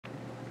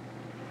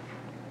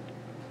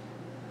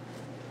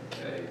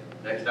Okay.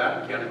 Next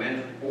item, county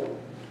manager report.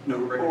 No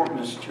report,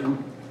 Mr.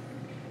 Chairman.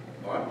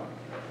 All right.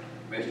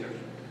 Commissioners,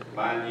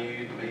 remind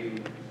you, the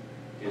meeting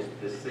is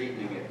this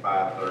evening at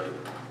 5:30.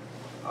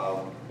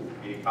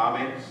 Any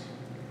comments?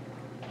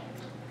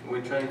 Can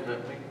we change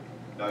that meeting?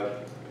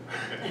 No.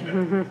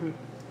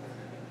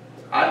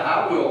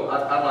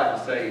 I'd like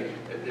to say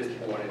at this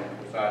point, and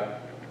because I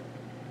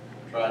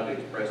tried to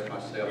express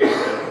myself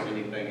as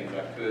anything as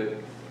I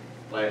could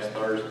last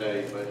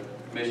Thursday, but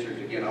commissioners,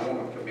 again, I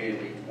want to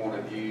commend each one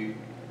of you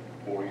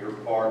for your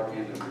part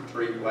in the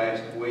retreat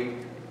last week.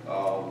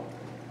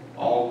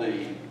 All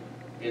the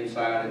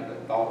insight and the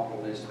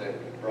thoughtfulness that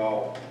was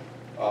brought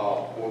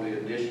for the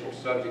initial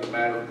subject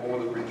matter for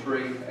the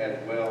retreat, as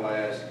well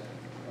as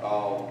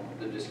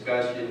the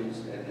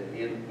discussions and the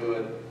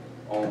input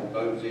on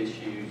those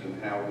issues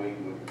and how we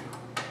would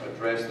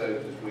address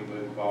those as we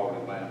move forward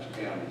in Lowndes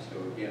County. So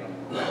again,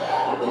 I'm going to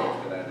thank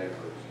you for that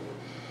effort.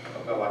 So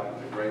I felt like it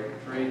was a great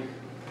retreat,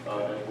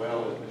 as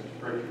well as Mr.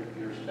 Pritchard,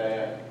 your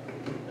staff,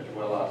 as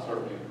well. I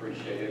certainly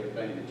appreciate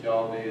everything that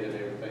y'all did and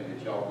everything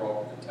that y'all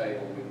brought to the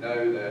table. We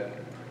know that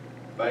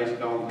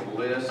based on the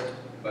list,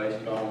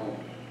 based on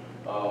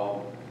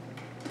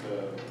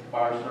the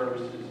fire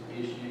services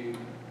issue,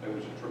 there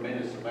was a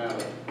tremendous amount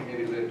of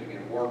heavy lifting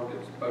and work that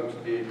folks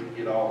did to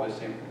get all this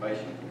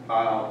information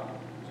compiled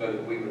so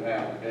that we would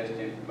have the best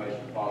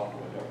information possible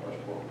to help us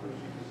work through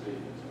some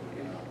decisions. So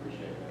again, I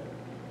appreciate that.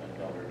 Thank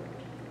y'all very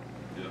much.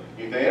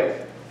 Yeah. Anything else?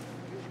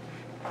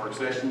 Work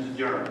session's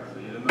adjourned.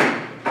 See you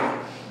tonight.